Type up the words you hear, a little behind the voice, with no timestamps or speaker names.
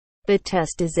The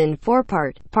test is in 4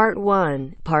 parts: Part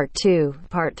 1, Part 2,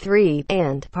 Part 3,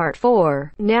 and Part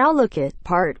 4. Now look at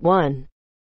Part 1.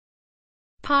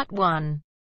 Part 1.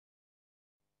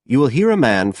 You will hear a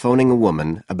man phoning a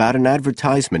woman about an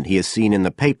advertisement he has seen in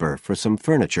the paper for some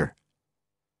furniture.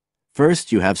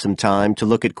 First, you have some time to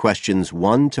look at questions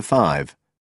 1 to 5.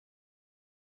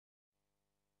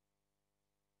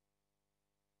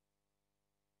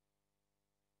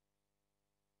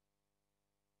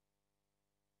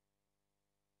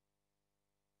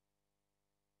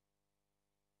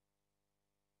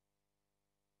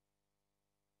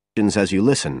 As you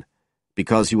listen,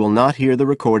 because you will not hear the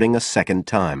recording a second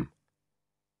time.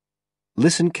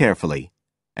 Listen carefully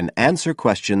and answer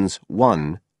questions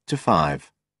 1 to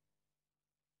 5.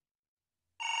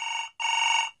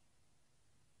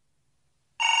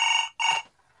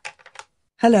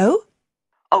 Hello?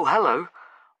 Oh, hello.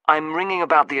 I'm ringing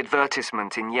about the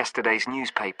advertisement in yesterday's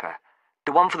newspaper.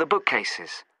 The one for the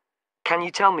bookcases. Can you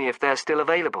tell me if they're still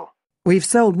available? We've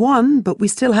sold one, but we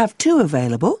still have 2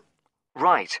 available.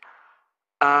 Right.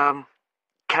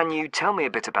 Can you tell me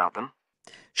a bit about them?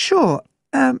 Sure.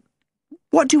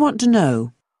 What do you want to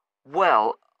know?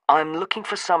 Well, I'm looking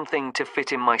for something to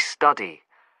fit in my study.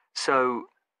 So,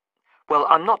 well,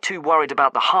 I'm not too worried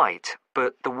about the height,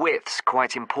 but the width's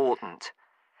quite important.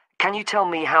 Can you tell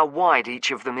me how wide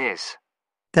each of them is?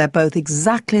 They're both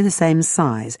exactly the same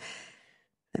size.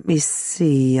 Let me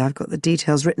see, I've got the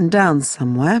details written down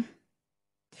somewhere.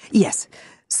 Yes,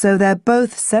 so they're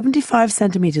both 75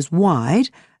 centimetres wide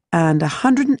and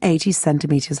 180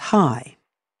 centimetres high.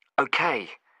 Okay,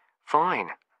 fine.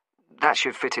 That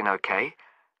should fit in okay.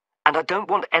 And I don't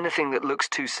want anything that looks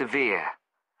too severe.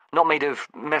 Not made of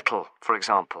metal, for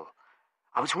example.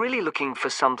 I was really looking for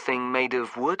something made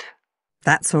of wood.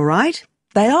 That's all right.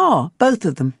 They are, both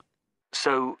of them.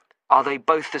 So, are they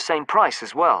both the same price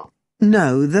as well?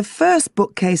 No, the first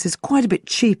bookcase is quite a bit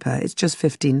cheaper. It's just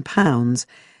 £15.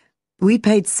 We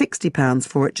paid £60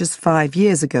 for it just 5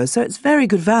 years ago, so it's very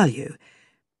good value.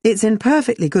 It's in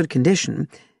perfectly good condition.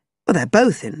 Well, they're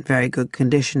both in very good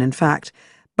condition, in fact.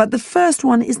 But the first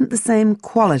one isn't the same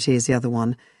quality as the other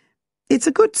one. It's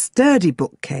a good sturdy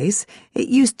bookcase. It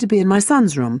used to be in my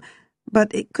son's room,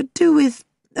 but it could do with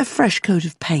a fresh coat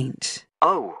of paint.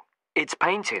 Oh, it's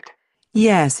painted?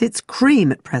 Yes, it's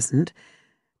cream at present.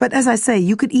 But as I say,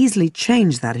 you could easily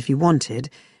change that if you wanted,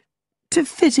 to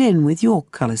fit in with your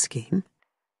colour scheme.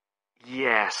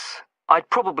 Yes, I'd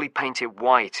probably paint it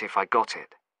white if I got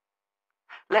it.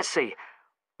 Let's see,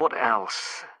 what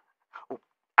else?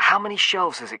 How many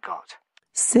shelves has it got?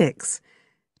 6.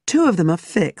 2 of them are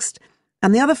fixed,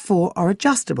 and the other 4 are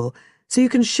adjustable, so you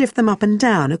can shift them up and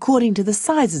down according to the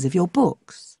sizes of your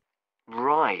books.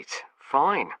 Right,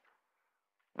 fine.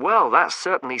 Well, that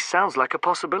certainly sounds like a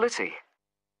possibility.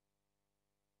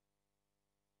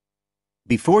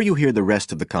 Before you hear the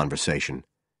rest of the conversation,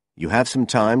 you have some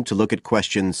time to look at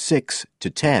questions 6 to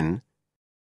 10.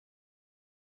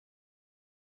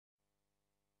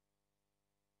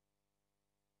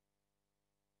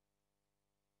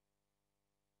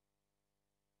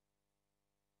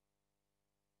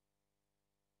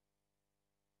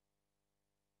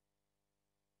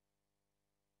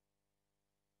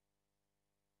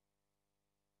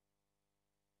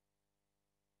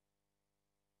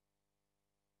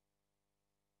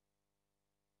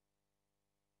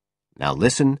 Now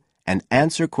listen and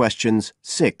answer questions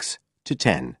 6 to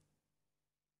 10.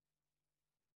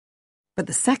 But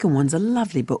the second one's a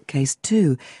lovely bookcase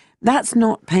too. That's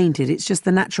not painted, it's just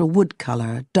the natural wood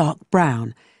colour, dark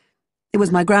brown. It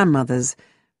was my grandmother's,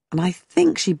 and I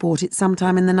think she bought it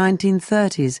sometime in the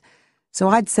 1930s, so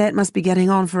I'd say it must be getting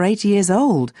on for 80 years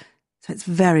old. So it's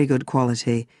very good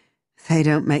quality. They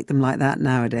don't make them like that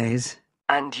nowadays.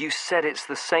 And you said it's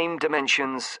the same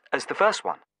dimensions as the first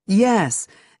one? Yes,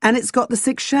 and it's got the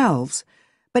 6 shelves.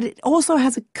 But it also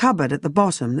has a cupboard at the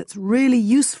bottom that's really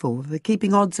useful for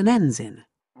keeping odds and ends in.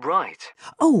 Right.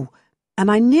 Oh,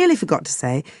 and I nearly forgot to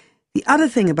say, the other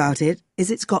thing about it is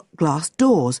it's got glass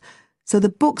doors, so the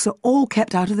books are all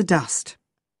kept out of the dust.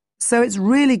 So it's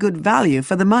really good value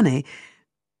for the money.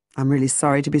 I'm really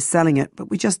sorry to be selling it, but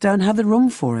we just don't have the room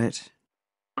for it.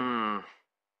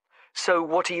 So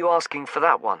what are you asking for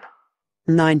that one?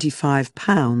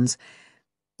 £95.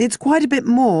 It's quite a bit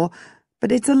more,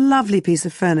 but it's a lovely piece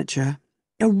of furniture.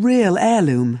 A real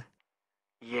heirloom.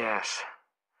 Yes.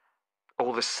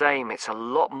 All the same, it's a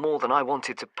lot more than I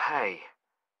wanted to pay.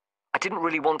 I didn't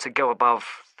really want to go above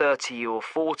 30 or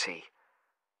 40.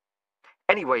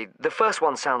 Anyway, the first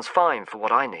one sounds fine for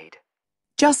what I need.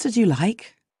 Just as you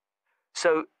like.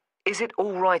 So, is it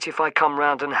all right if I come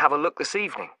round and have a look this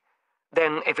evening?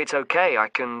 Then, if it's okay, I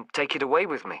can take it away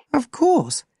with me. Of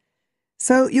course.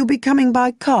 So you'll be coming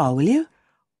by car, will you?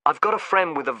 I've got a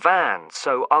friend with a van,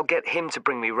 so I'll get him to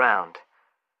bring me round.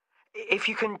 If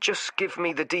you can just give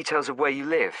me the details of where you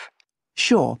live.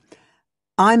 Sure.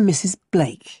 I'm Mrs.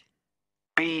 Blake.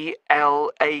 Blake?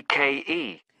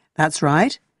 That's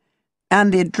right.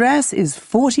 And the address is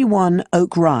 41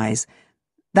 Oak Rise.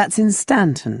 That's in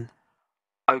Stanton.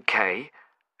 Okay.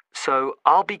 So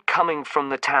I'll be coming from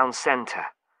the town centre.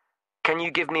 Can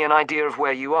you give me an idea of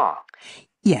where you are?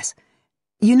 Yes.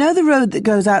 You know the road that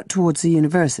goes out towards the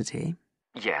university?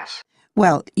 Yes.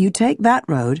 Well, you take that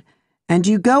road and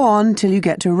you go on till you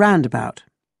get to a roundabout.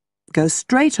 Go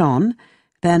straight on,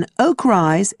 then Oak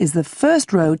Rise is the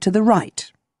first road to the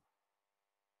right.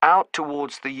 Out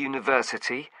towards the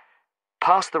university,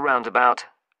 past the roundabout,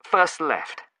 first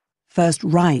left. First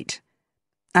right.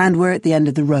 And we're at the end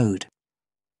of the road.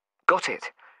 Got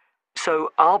it.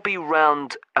 So I'll be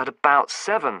round at about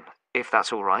 7, if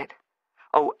that's all right.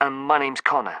 Oh, and my name's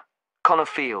Connor. Connor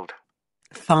Field.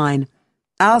 Fine.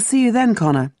 I'll see you then,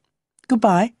 Connor.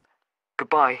 Goodbye.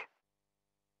 Goodbye.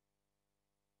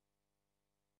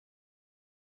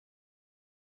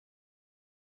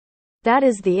 That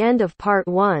is the end of part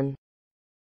 1.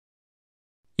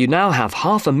 You now have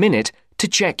half a minute to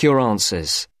check your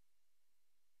answers.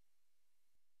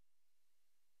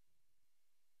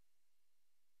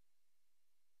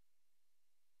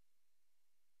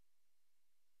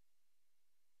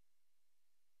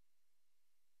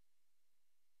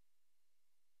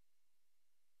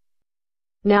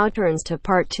 Now turns to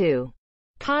part 2.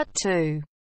 Part 2.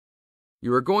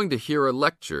 You are going to hear a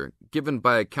lecture given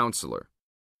by a counselor.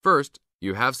 First,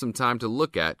 you have some time to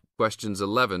look at questions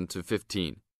 11 to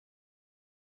 15.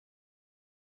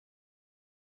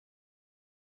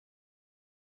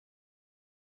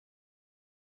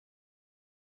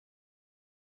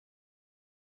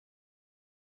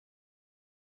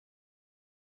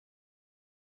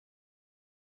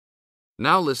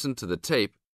 Now listen to the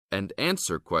tape and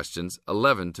answer questions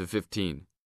 11 to 15.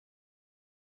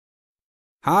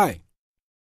 Hi,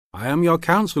 I am your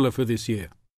counsellor for this year.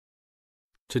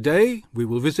 Today, we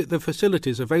will visit the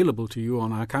facilities available to you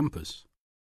on our campus.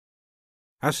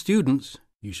 As students,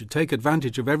 you should take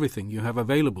advantage of everything you have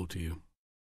available to you.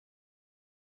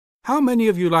 How many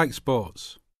of you like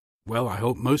sports? Well, I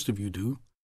hope most of you do,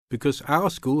 because our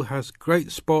school has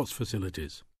great sports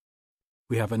facilities.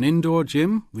 We have an indoor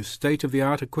gym with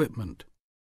state-of-the-art equipment.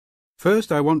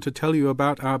 First, I want to tell you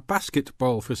about our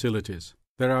basketball facilities.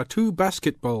 There are 2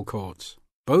 basketball courts.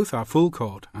 Both are full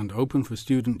court and open for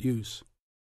student use.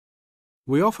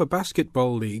 We offer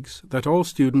basketball leagues that all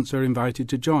students are invited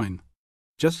to join.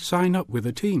 Just sign up with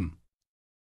a team.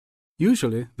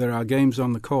 Usually, there are games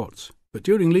on the courts, but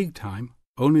during league time,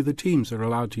 only the teams are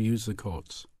allowed to use the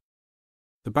courts.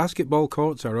 The basketball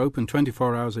courts are open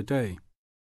 24 hours a day.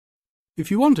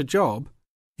 If you want a job,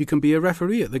 you can be a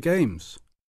referee at the games.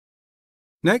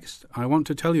 Next, I want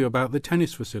to tell you about the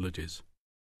tennis facilities.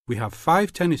 We have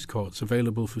 5 tennis courts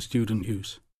available for student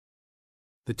use.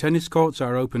 The tennis courts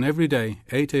are open every day,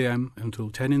 8 a.m.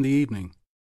 until 10 in the evening.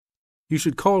 You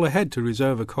should call ahead to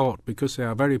reserve a court because they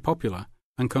are very popular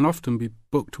and can often be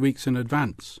booked weeks in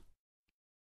advance.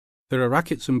 There are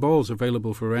rackets and balls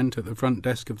available for rent at the front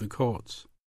desk of the courts.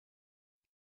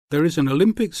 There is an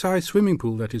Olympic-sized swimming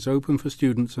pool that is open for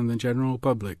students and the general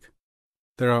public.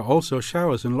 There are also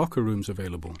showers and locker rooms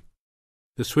available.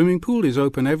 The swimming pool is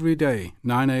open every day,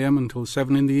 9 a.m. until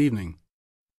 7 in the evening.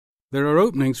 There are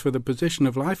openings for the position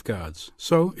of lifeguards,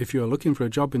 so if you are looking for a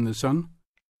job in the sun,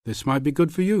 this might be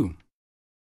good for you.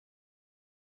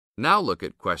 Now look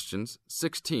at questions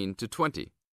 16 to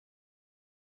 20.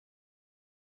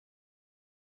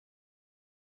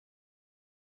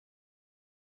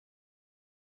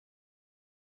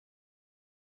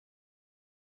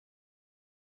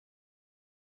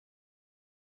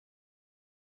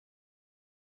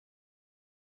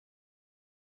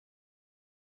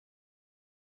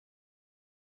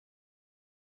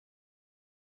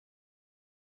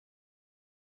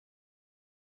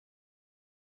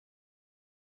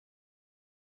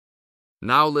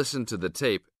 Now listen to the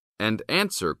tape and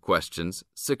answer questions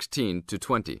 16 to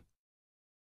 20.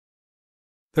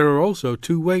 There are also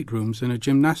 2 weight rooms and a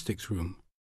gymnastics room.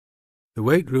 The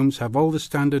weight rooms have all the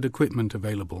standard equipment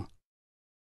available.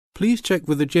 Please check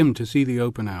with the gym to see the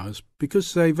open hours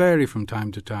because they vary from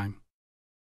time to time.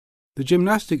 The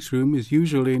gymnastics room is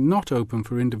usually not open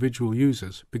for individual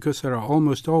users because there are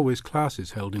almost always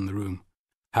classes held in the room.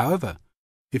 However,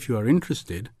 if you are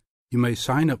interested, you may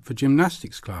sign up for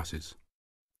gymnastics classes.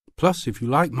 Plus, if you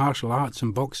like martial arts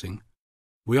and boxing,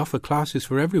 we offer classes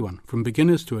for everyone, from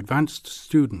beginners to advanced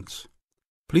students.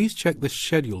 Please check the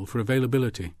schedule for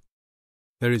availability.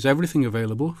 There is everything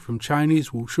available from Chinese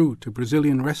wushu to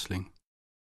Brazilian wrestling.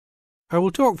 I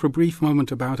will talk for a brief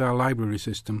moment about our library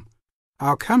system.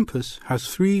 Our campus has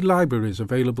 3 libraries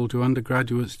available to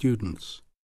undergraduate students.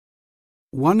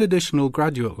 1 additional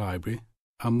graduate library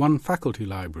and 1 faculty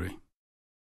library.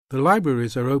 The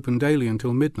libraries are open daily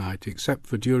until midnight except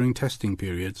for during testing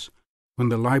periods, when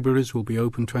the libraries will be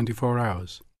open 24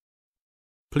 hours.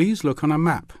 Please look on a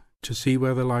map to see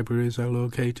where the libraries are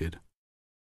located.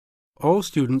 All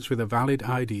students with a valid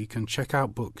ID can check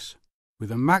out books,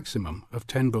 with a maximum of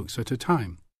 10 books at a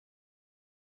time.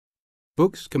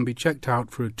 Books can be checked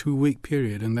out for a 2-week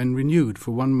period and then renewed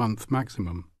for 1 month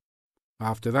maximum.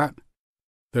 After that,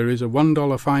 there is a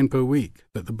 $1 fine per week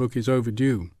that the book is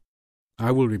overdue. I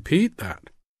will repeat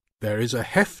that. There is a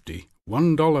hefty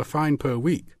 $1 fine per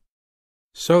week.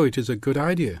 So it is a good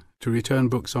idea to return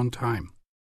books on time.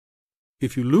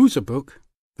 If you lose a book,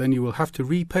 then you will have to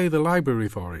repay the library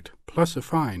for it, plus a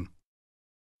fine.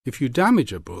 If you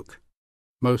damage a book,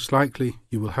 most likely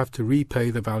you will have to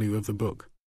repay the value of the book.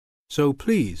 So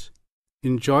please,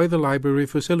 enjoy the library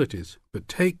facilities, but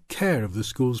take care of the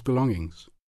school's belongings.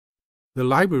 The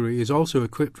library is also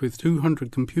equipped with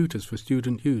 200 computers for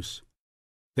student use.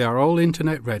 They are all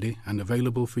internet ready and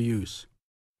available for use.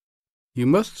 You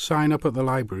must sign up at the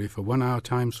library for 1-hour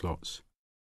time slots.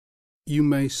 You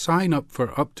may sign up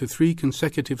for up to 3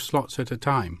 consecutive slots at a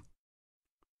time.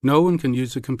 No one can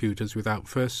use the computers without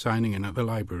first signing in at the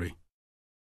library.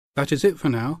 That is it for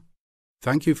now.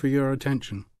 Thank you for your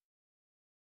attention.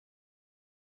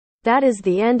 That is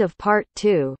the end of part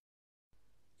 2.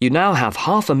 You now have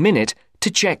half a minute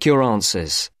to check your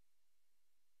answers.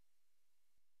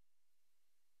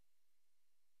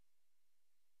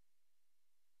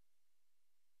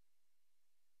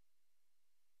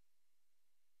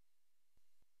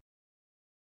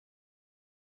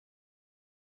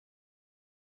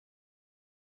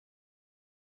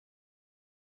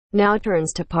 Now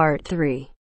turns to part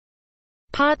 3.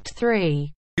 Part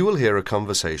 3. You will hear a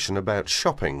conversation about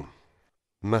shopping.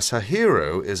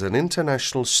 Masahiro is an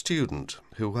international student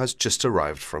who has just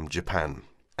arrived from Japan,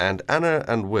 and Anna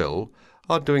and Will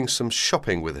are doing some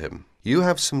shopping with him. You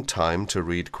have some time to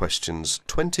read questions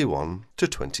 21 to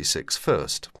 26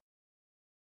 first.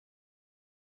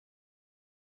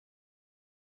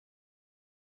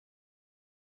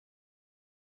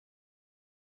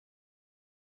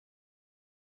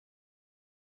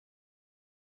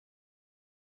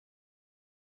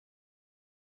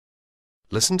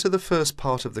 Listen to the first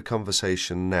part of the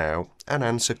conversation now and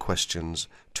answer questions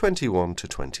 21 to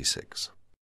 26.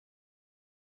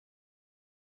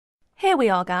 Here we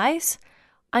are, guys.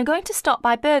 I'm going to stop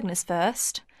by Bergner's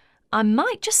first. I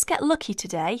might just get lucky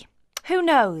today. Who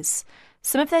knows?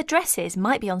 Some of their dresses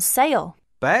might be on sale.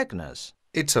 Bergner's?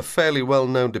 It's a fairly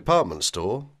well-known department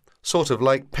store, sort of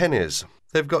like Penny's.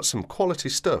 They've got some quality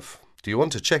stuff. Do you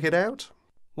want to check it out?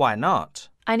 Why not?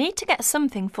 I need to get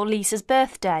something for Lisa's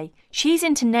birthday. She's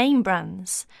into name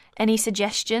brands. Any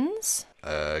suggestions?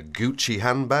 A Gucci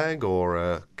handbag or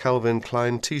a Calvin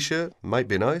Klein t-shirt might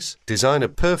be nice. Designer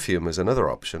perfume is another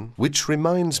option. Which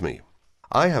reminds me,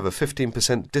 I have a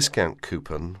 15% discount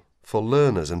coupon for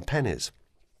Learners and Pennies.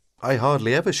 I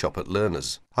hardly ever shop at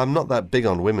Learners. I'm not that big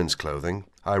on women's clothing.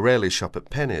 I rarely shop at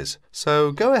Pennies.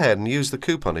 So go ahead and use the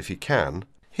coupon if you can.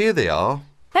 Here they are.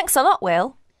 Thanks a lot,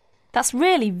 Will. That's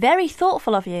really very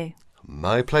thoughtful of you.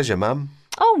 My pleasure, ma'am.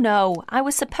 Oh no, I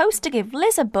was supposed to give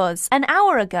Liz a buzz an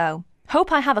hour ago. Hope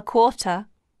I have a quarter.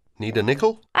 Need a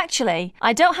nickel? Actually,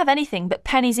 I don't have anything but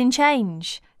pennies in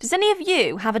change. Does any of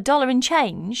you have $1 in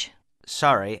change?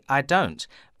 Sorry, I don't,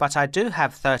 but I do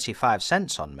have 35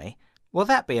 cents on me. Will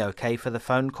that be okay for the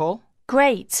phone call?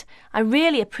 Great. I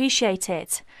really appreciate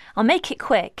it. I'll make it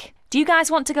quick. Do you guys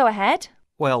want to go ahead?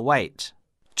 We'll wait.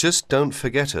 Just don't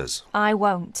forget us. I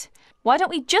won't. Why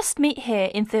don't we just meet here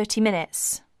in 30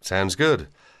 minutes? Sounds good.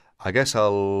 I guess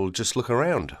I'll just look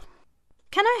around.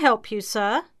 Can I help you,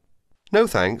 sir? No,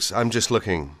 thanks. I'm just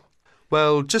looking.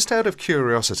 Well, just out of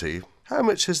curiosity, how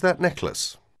much is that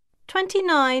necklace?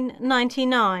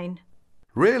 $29.99.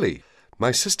 Really?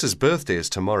 My sister's birthday is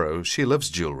tomorrow. She loves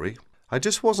jewellery. I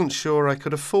just wasn't sure I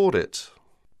could afford it.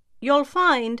 You'll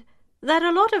find that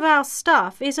a lot of our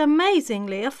stuff is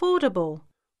amazingly affordable.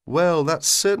 Well, that's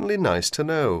certainly nice to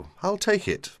know. I'll take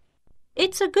it.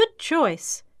 It's a good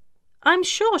choice. I'm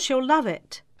sure she'll love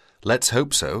it. Let's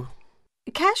hope so.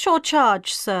 Cash or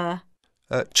charge, sir?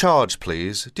 Charge,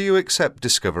 please. Do you accept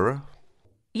Discoverer?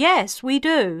 Yes, we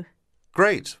do.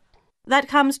 Great. That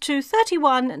comes to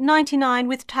 $31.99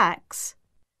 with tax.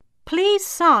 Please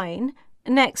sign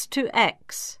next to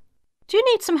X. Do you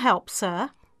need some help,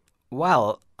 sir?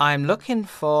 Well, I'm looking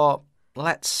for...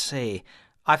 Let's see.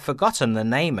 I've forgotten the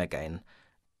name again.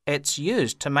 It's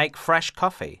used to make fresh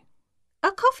coffee.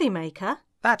 A coffee maker?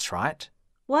 That's right.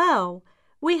 Well,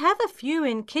 we have a few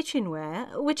in kitchenware,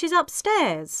 which is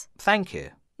upstairs. Thank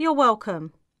you. You're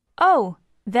welcome. Oh,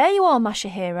 there you are,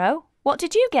 Masahiro. What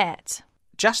did you get?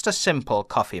 Just a simple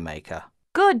coffee maker.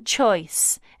 Good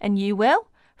choice. And you, Will?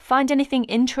 Find anything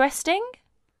interesting?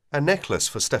 A necklace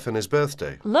for Stephanie's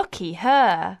birthday. Lucky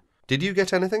her. Did you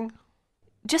get anything?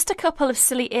 Just a couple of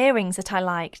silly earrings that I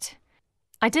liked.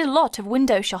 I did a lot of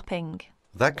window shopping.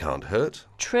 That can't hurt.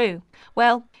 True.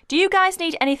 Well, do you guys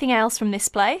need anything else from this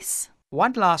place?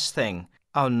 One last thing.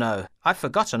 Oh no, I've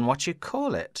forgotten what you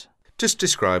call it. Just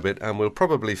describe it and we'll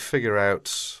probably figure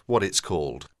out what it's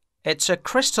called. It's a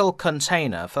crystal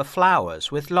container for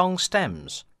flowers with long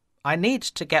stems. I need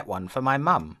to get one for my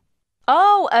mum.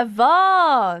 Oh, a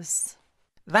vase.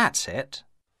 That's it.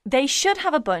 They should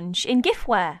have a bunch in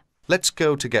giftware. Let's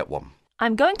go to get one.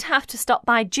 I'm going to have to stop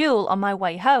by Jewel on my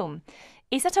way home.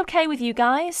 Is that okay with you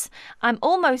guys? I'm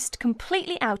almost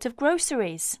completely out of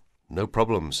groceries. No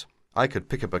problems. I could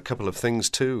pick up a couple of things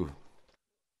too.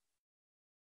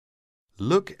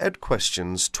 Look at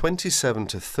questions 27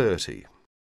 to 30.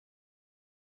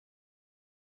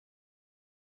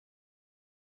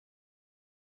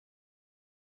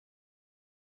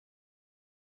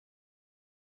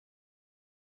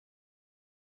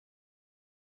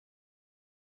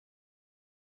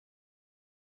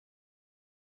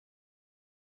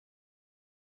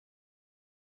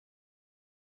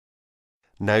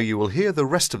 Now you will hear the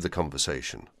rest of the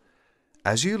conversation.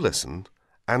 As you listen,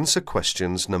 answer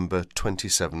questions number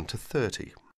 27 to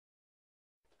 30.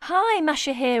 Hi,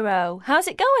 Masahiro. How's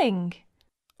it going?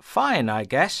 Fine, I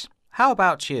guess. How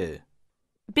about you?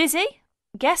 Busy?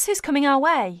 Guess who's coming our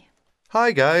way?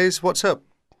 Hi guys, what's up?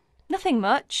 Nothing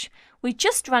much. We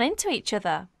just ran into each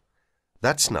other.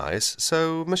 That's nice.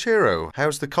 So, Mashiro,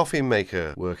 how's the coffee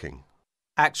maker working?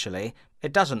 Actually,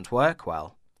 it doesn't work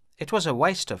well. It was a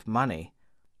waste of money.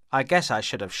 I guess I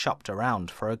should have shopped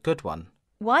around for a good one.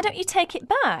 Why don't you take it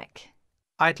back?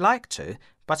 I'd like to,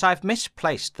 but I've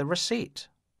misplaced the receipt.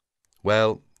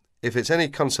 Well, if it's any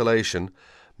consolation,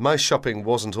 my shopping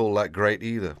wasn't all that great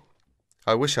either.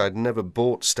 I wish I'd never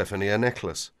bought Stephanie a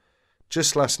necklace.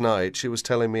 Just last night she was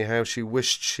telling me how she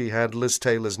wished she had Liz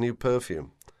Taylor's new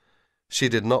perfume. She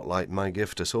did not like my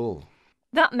gift at all.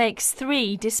 That makes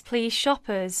 3 displeased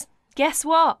shoppers. Guess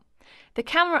what? The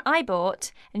camera I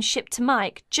bought and shipped to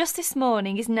Mike just this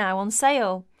morning is now on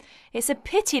sale. It's a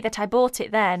pity that I bought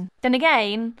it then. Then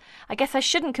again, I guess I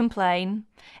shouldn't complain.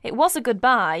 It was a good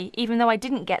buy, even though I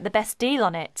didn't get the best deal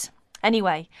on it.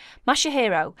 Anyway,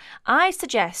 Masahiro, I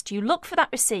suggest you look for that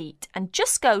receipt and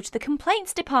just go to the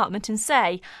complaints department and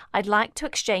say, I'd like to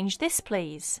exchange this,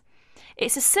 please.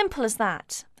 It's as simple as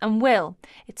that. And Will,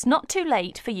 it's not too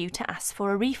late for you to ask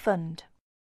for a refund.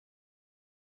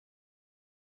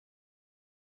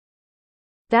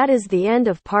 That is the end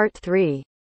of part 3.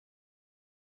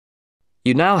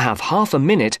 You now have half a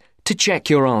minute to check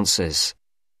your answers.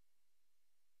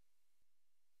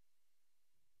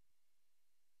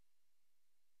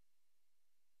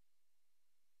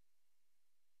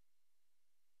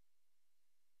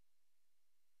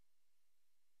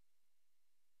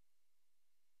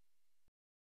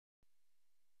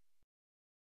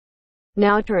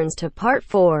 Now turns to part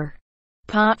 4.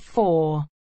 Part 4.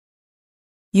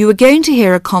 You are going to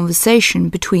hear a conversation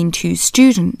between 2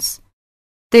 students.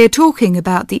 They are talking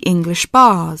about the English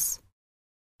bars.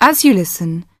 As you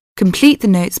listen, complete the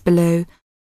notes below.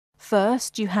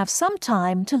 First, you have some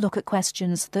time to look at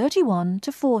questions 31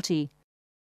 to 40.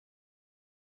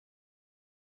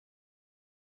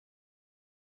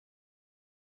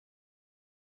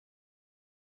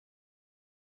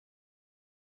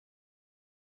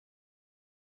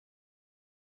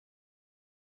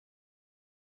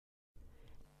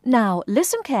 Now,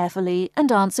 listen carefully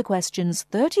and answer questions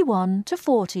 31 to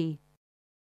 40.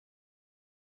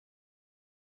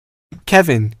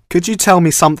 Kevin, could you tell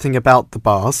me something about the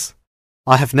bars?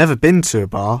 I have never been to a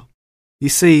bar. You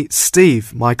see,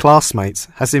 Steve, my classmate,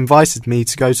 has invited me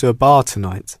to go to a bar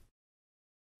tonight.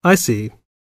 I see.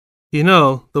 You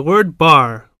know, the word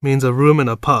bar means a room in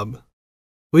a pub.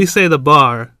 We say the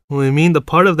bar when we mean the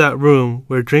part of that room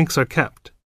where drinks are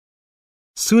kept.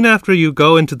 Soon after you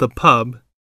go into the pub,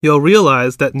 you'll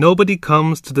realize that nobody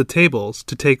comes to the tables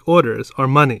to take orders or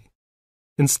money.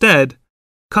 Instead,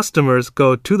 customers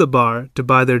go to the bar to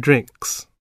buy their drinks.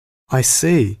 I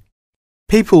see.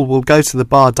 People will go to the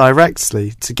bar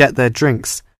directly to get their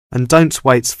drinks and don't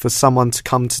wait for someone to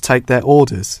come to take their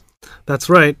orders. That's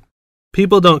right.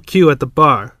 People don't queue at the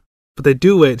bar, but they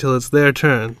do wait till it's their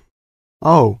turn.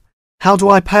 Oh, how do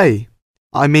I pay?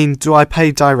 I mean, do I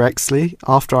pay directly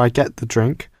after I get the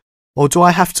drink? Or do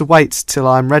I have to wait till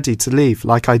I'm ready to leave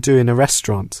like I do in a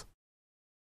restaurant?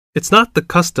 It's not the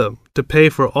custom to pay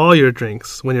for all your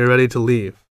drinks when you're ready to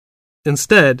leave.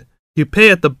 Instead, you pay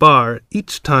at the bar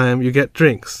each time you get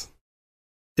drinks.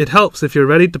 It helps if you're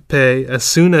ready to pay as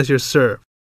soon as you're served,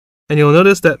 and you'll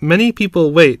notice that many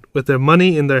people wait with their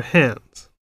money in their hands.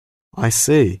 I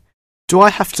see. Do I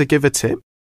have to give a tip?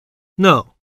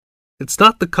 No, it's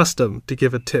not the custom to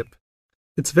give a tip.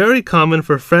 It's very common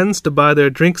for friends to buy their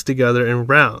drinks together in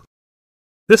rounds.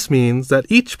 This means that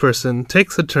each person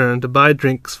takes a turn to buy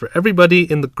drinks for everybody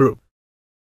in the group.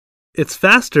 It's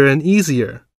faster and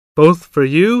easier, both for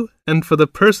you and for the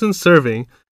person serving,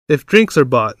 if drinks are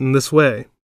bought in this way.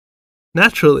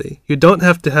 Naturally, you don't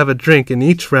have to have a drink in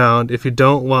each round if you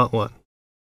don't want one.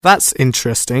 That's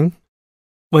interesting.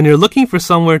 When you're looking for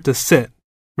somewhere to sit,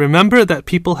 remember that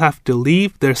people have to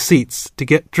leave their seats to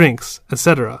get drinks,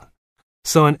 etc.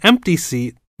 So an empty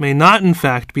seat may not in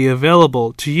fact be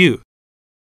available to you.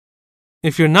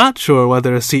 If you're not sure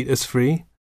whether a seat is free,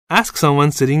 ask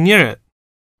someone sitting near it.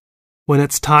 When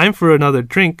it's time for another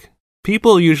drink,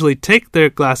 people usually take their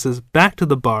glasses back to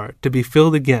the bar to be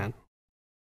filled again.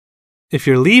 If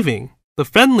you're leaving, the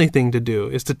friendly thing to do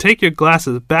is to take your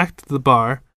glasses back to the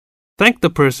bar, thank the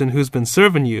person who's been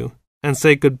serving you, and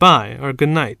say goodbye or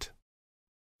goodnight.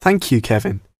 Thank you,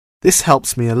 Kevin. This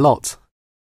helps me a lot.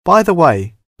 By the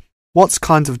way, what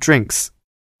kinds of drinks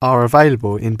are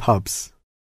available in pubs?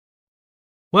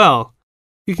 Well,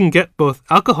 you can get both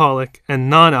alcoholic and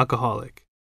non-alcoholic.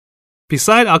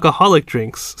 Beside alcoholic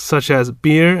drinks, such as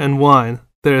beer and wine,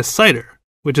 there is cider,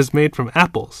 which is made from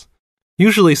apples,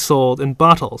 usually sold in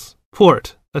bottles,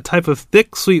 port, a type of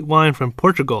thick sweet wine from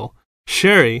Portugal,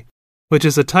 sherry, which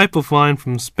is a type of wine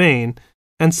from Spain,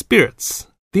 and spirits.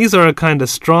 These are a kind of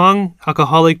strong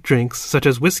alcoholic drinks such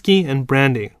as whiskey and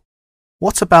brandy.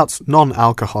 What about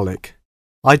non-alcoholic?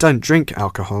 I don't drink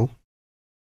alcohol.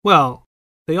 Well,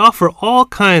 they offer all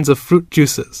kinds of fruit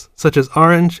juices, such as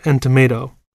orange and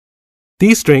tomato.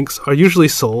 These drinks are usually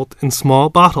sold in small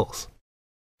bottles.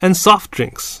 And soft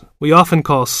drinks, we often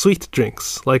call sweet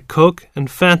drinks, like Coke and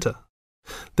Fanta.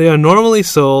 They are normally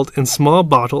sold in small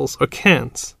bottles or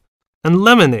cans. And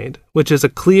lemonade, which is a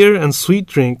clear and sweet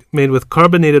drink made with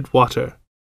carbonated water.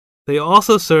 They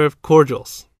also serve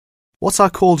cordials. What are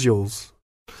cordials?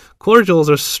 Cordials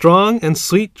are strong and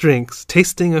sweet drinks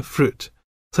tasting of fruit,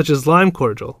 such as lime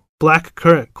cordial, black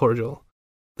currant cordial.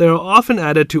 They are often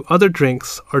added to other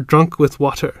drinks or drunk with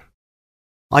water.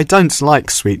 I don't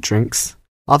like sweet drinks.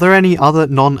 Are there any other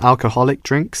non-alcoholic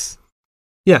drinks?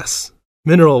 Yes,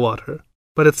 mineral water,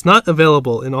 but it's not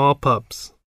available in all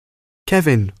pubs.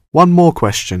 Kevin, one more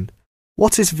question.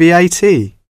 What is VAT?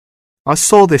 I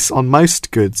saw this on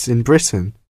most goods in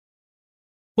Britain.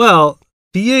 Well,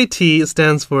 VAT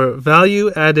stands for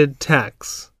Value Added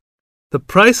Tax. The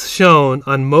price shown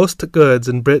on most goods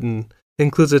in Britain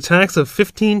includes a tax of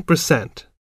 15%.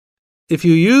 If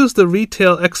you use the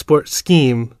retail export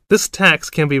scheme, this tax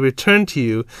can be returned to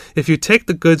you if you take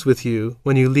the goods with you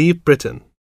when you leave Britain.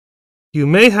 You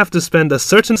may have to spend a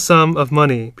certain sum of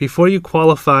money before you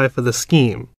qualify for the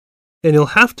scheme, and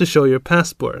you'll have to show your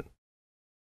passport.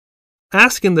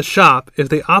 Ask in the shop if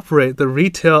they operate the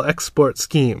retail export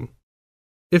scheme.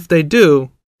 If they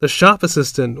do, the shop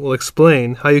assistant will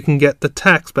explain how you can get the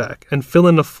tax back and fill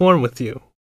in a form with you.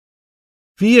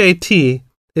 VAT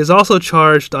is also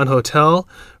charged on hotel,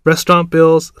 restaurant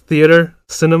bills, theater,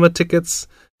 cinema tickets,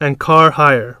 and car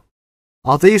hire.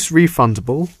 Are these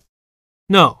refundable?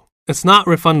 No. It's not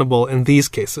refundable in these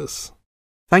cases.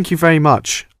 Thank you very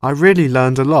much. I really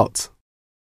learned a lot.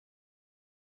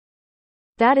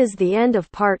 That is the end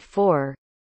of part 4.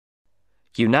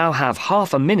 You now have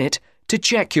half a minute to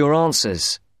check your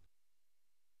answers.